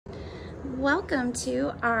Welcome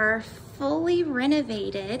to our fully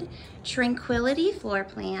renovated Tranquility floor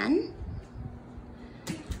plan.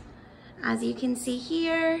 As you can see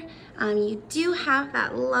here, you do have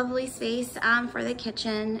that lovely space for the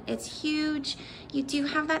kitchen. It's huge. You do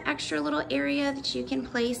have that extra little area that you can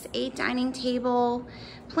place a dining table,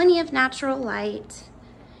 plenty of natural light,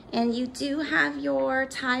 and you do have your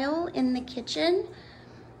tile in the kitchen.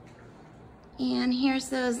 And here's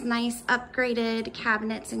those nice upgraded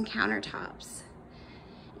cabinets and countertops.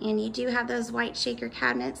 And you do have those white shaker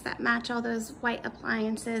cabinets that match all those white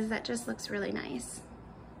appliances. That just looks really nice.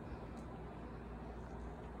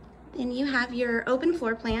 Then you have your open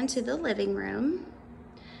floor plan to the living room.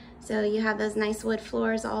 So you have those nice wood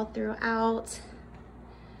floors all throughout.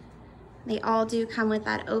 They all do come with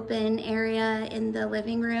that open area in the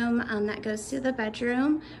living room that goes to the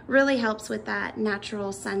bedroom. Really helps with that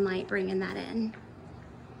natural sunlight, bringing that in.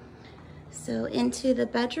 So into the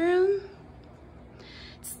bedroom.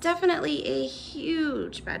 It's definitely a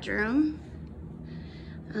huge bedroom.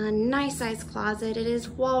 A nice size closet. It is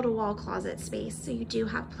wall-to-wall closet space, so you do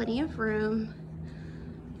have plenty of room.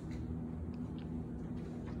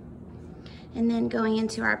 And then going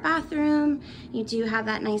into our bathroom, you do have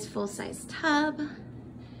that nice full-size tub.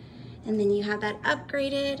 And then you have that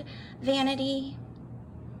upgraded vanity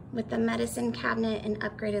with the medicine cabinet and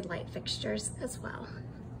upgraded light fixtures as well.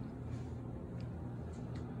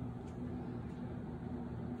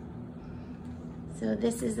 So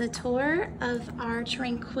this is a tour of our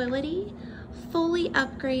Tranquility, fully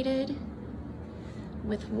upgraded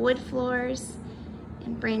with wood floors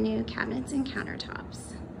and brand new cabinets and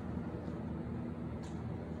countertops.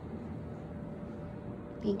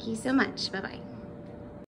 Thank you so much. Bye-bye.